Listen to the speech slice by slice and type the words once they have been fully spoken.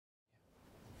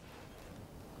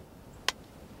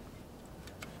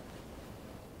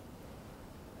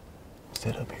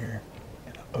sit up here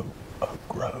in an oak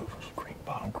grove,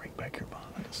 Bottom Creek back here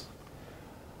behind us.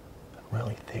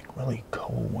 Really thick, really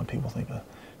cold. When people think of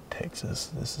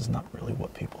Texas, this is not really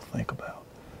what people think about.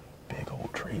 Big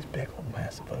old trees, big old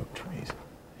massive oak trees.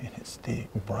 And it's thick,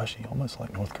 brushy, almost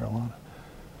like North Carolina.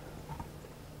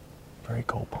 Very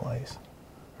cold place,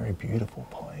 very beautiful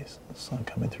place. The sun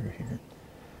coming through here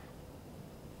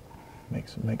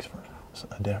makes for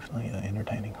definitely an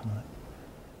entertaining hunt.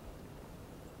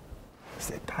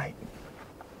 Sit tight.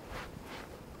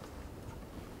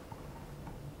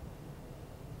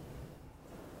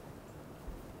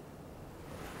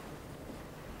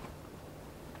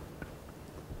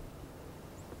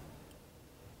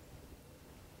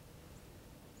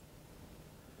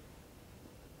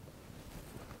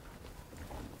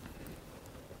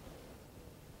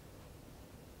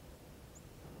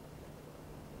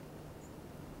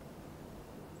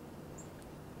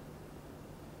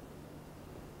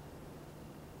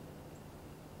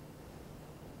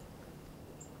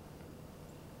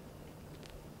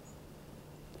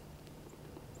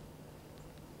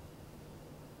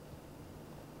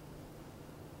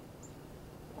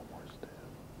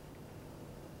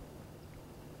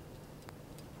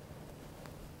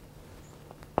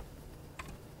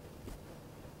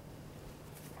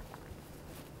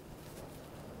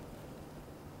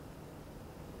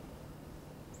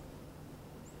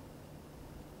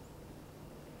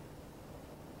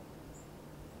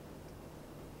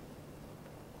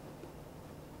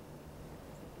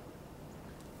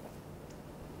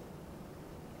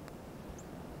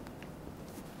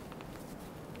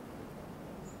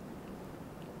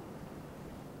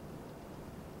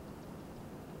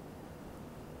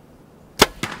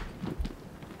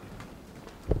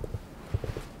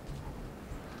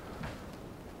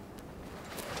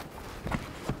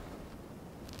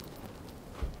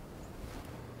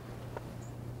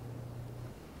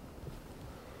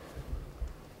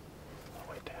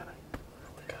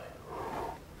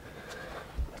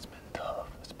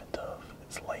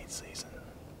 Season.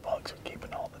 Bugs are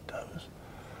keeping all the does.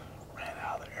 Ran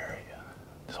out of the area.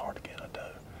 It's hard to get a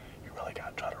doe. You really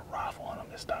got to try to rifle on them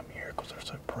this time of year because they're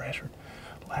so pressured.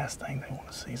 Last thing they want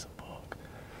to see is a buck.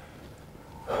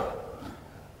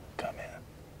 Come in.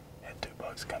 Had 2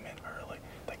 bucks come in early.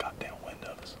 They got downwind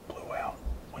of us, blew out,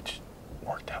 which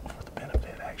worked out for the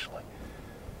benefit actually.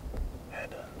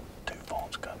 Had 2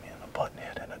 fawns come in, a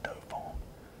buttonhead and a doe fawn.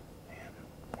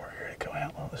 And we're here to go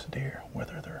outlaw this deer,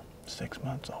 whether they're 6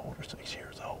 months old or 6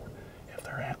 years old. If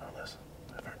they're antlerless,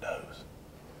 if they're does,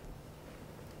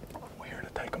 we're here to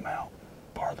take them out.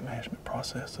 Part of the management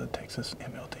process of the Texas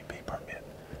MLTP permit.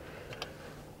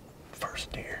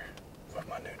 First deer with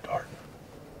my new dart.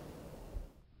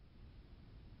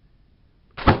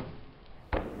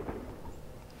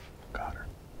 Got her.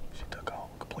 She took off,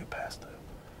 complete pass through.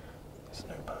 This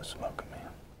new bow's smoking, man.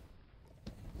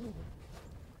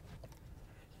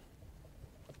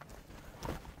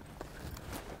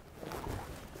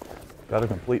 Got a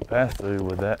complete pass through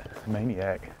with that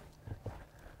maniac.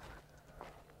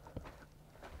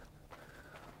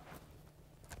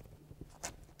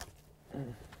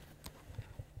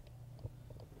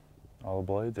 All the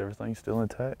blades, everything's still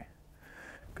intact.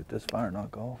 Get this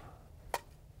Firenock off.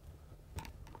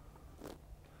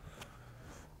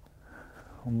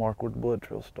 I'll mark where the blood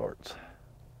trail starts.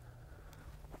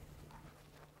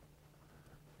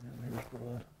 And here's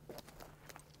blood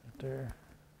right there.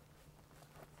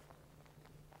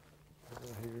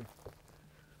 Right here.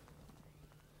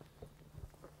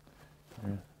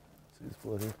 Yeah, see this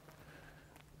blood here?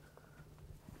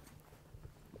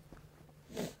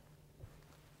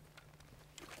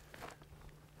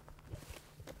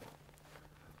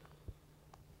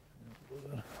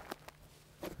 Blood.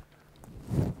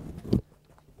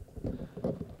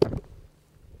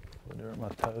 Blood there at my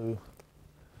toe.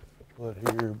 Blood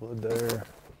here, blood there.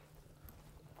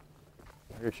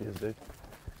 Here she is, dude.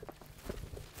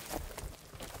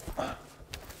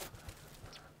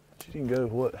 She didn't go,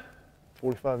 what,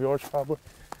 45 yards probably?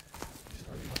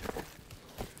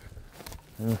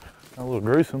 Yeah, a little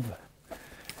gruesome, but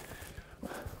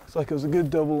looks like it was a good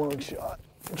double lung shot.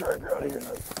 Drag her out of here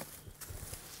now.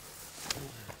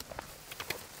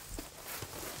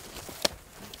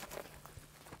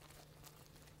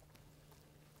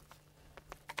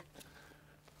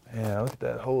 Yeah, look at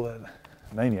that hole that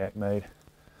maniac made.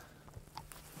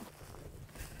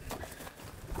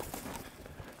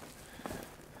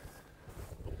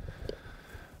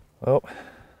 Well,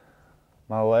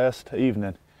 my last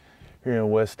evening here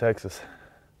in West Texas.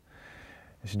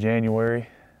 It's January.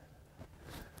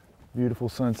 Beautiful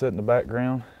sunset in the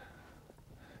background.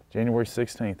 January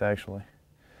 16th, actually.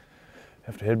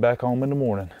 Have to head back home in the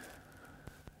morning.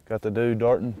 Got the dude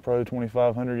darting Pro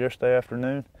 2500 yesterday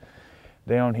afternoon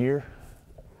down here.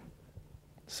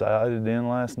 Sighted in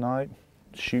last night,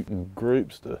 shooting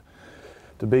groups to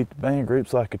beat the band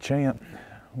groups like a champ.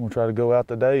 We'll try to go out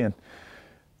today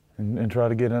and try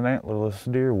to get an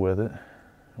antlerless deer with it.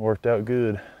 Worked out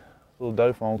good. Little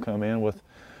doe fawn come in with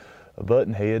a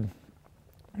button head.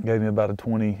 Gave me about a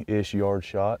 20-ish yard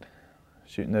shot.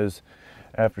 Shooting those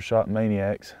aftershot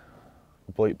maniacs.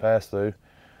 Complete pass through.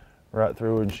 Right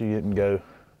through her, and she didn't go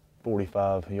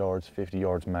 45 yards, 50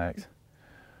 yards max.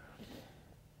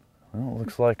 Well, it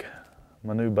looks like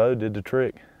my new bow did the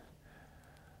trick.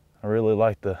 I really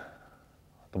like the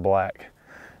black.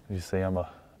 As you see, I'm a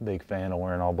big fan of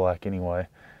wearing all black anyway,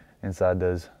 inside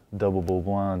those double bull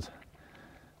blinds.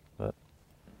 But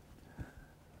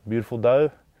beautiful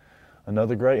doe,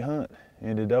 another great hunt.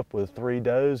 Ended up with 3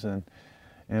 does and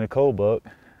a coal buck.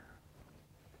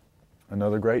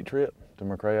 Another great trip to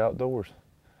McCrea Outdoors.